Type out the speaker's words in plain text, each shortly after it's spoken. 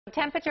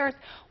Temperatures,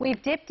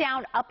 we've dipped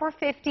down upper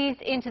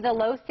 50s into the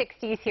low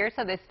 60s here,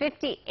 so there's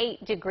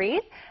 58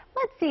 degrees.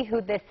 Let's see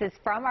who this is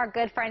from. Our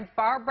good friends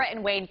Barbara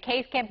and Wayne,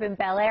 Cave Camp in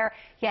Bel Air.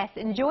 Yes,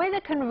 enjoy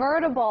the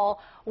convertible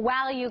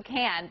while you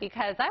can,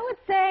 because I would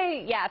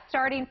say, yeah,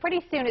 starting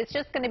pretty soon, it's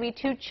just going to be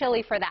too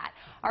chilly for that.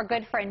 Our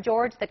good friend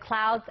George, the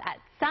clouds at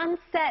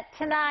sunset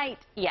tonight.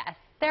 Yes,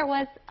 there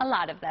was a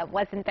lot of them,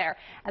 wasn't there?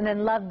 And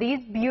then love these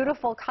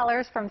beautiful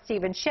colors from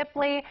Stephen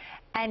Shipley.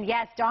 And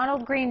yes,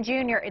 Donald Green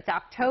Jr., it's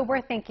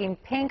October, thinking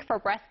pink for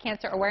breast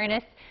cancer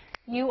awareness.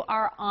 You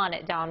are on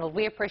it, Donald.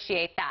 We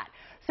appreciate that.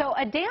 So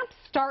a damp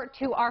start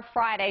to our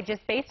Friday,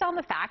 just based on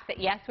the fact that,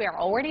 yes, we are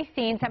already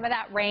seeing some of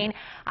that rain.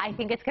 I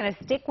think it's going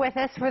to stick with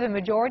us for the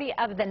majority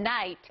of the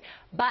night.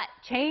 But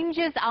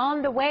changes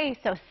on the way,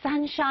 so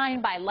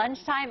sunshine by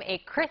lunchtime, a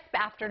crisp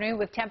afternoon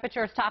with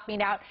temperatures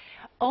topping out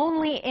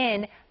only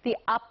in the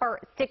upper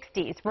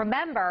 60s.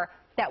 Remember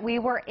that we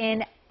were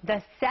in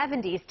the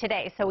 70s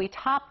today, so we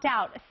topped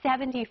out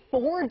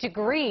 74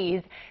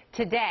 degrees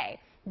today.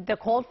 The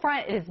cold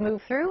front has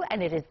moved through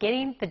and it is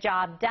getting the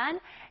job done.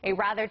 A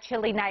rather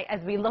chilly night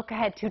as we look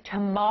ahead to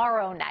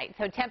tomorrow night.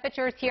 So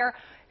temperatures here,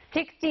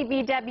 60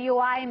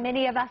 BWI.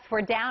 Many of us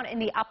were down in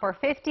the upper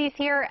 50s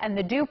here, and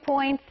the dew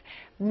points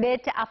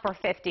mid to upper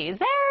 50s.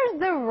 There's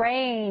the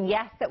rain,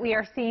 yes, that we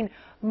are seeing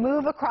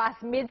move across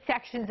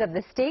midsections of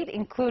the state,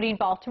 including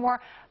Baltimore.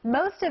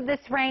 Most of this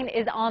rain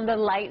is on the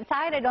light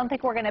side. I don't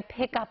think we're going to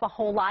pick up a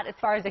whole lot as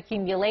far as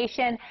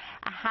accumulation.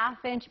 A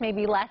half inch,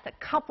 maybe less. A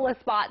couple of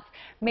spots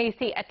may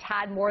see a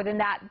tad more than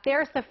that.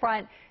 There's the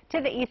front to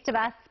the east of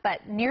us,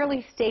 but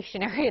nearly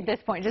stationary at this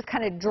point, just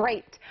kind of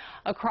draped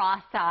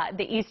across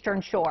the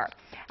eastern shore.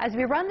 As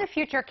we run the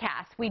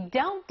futurecast, we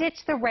don't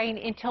ditch the rain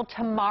until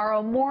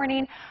tomorrow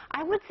morning.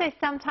 I would say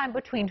sometime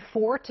between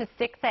 4 to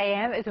 6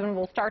 a.m. is when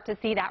we'll start to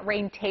see that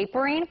rain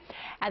tapering.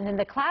 And then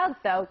the clouds,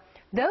 though,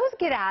 those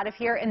get out of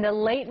here in the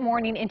late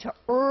morning into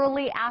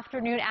early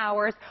afternoon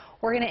hours.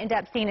 We're going to end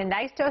up seeing a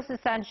nice dose of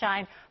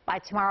sunshine by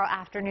tomorrow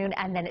afternoon,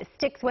 and then it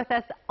sticks with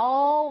us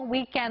all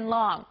weekend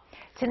long.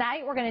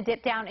 Tonight, we're going to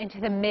dip down into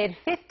the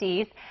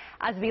mid-50s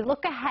as we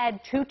look ahead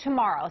to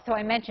tomorrow. So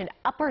I mentioned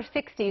upper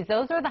 60s.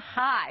 Those are the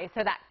highs,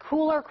 so that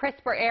cooler,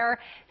 crisper air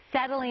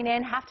settling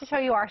in. Have to show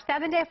you our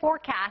 7-day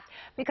forecast,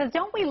 because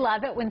don't we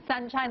love it when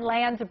sunshine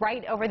lands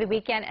right over the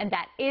weekend, and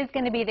that is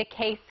going to be the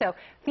case. So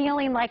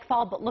feeling like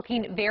fall, but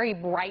looking very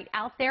bright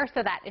out there,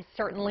 so that is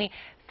certainly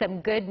some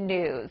good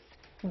news.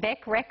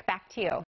 Vic, Rick, back to you.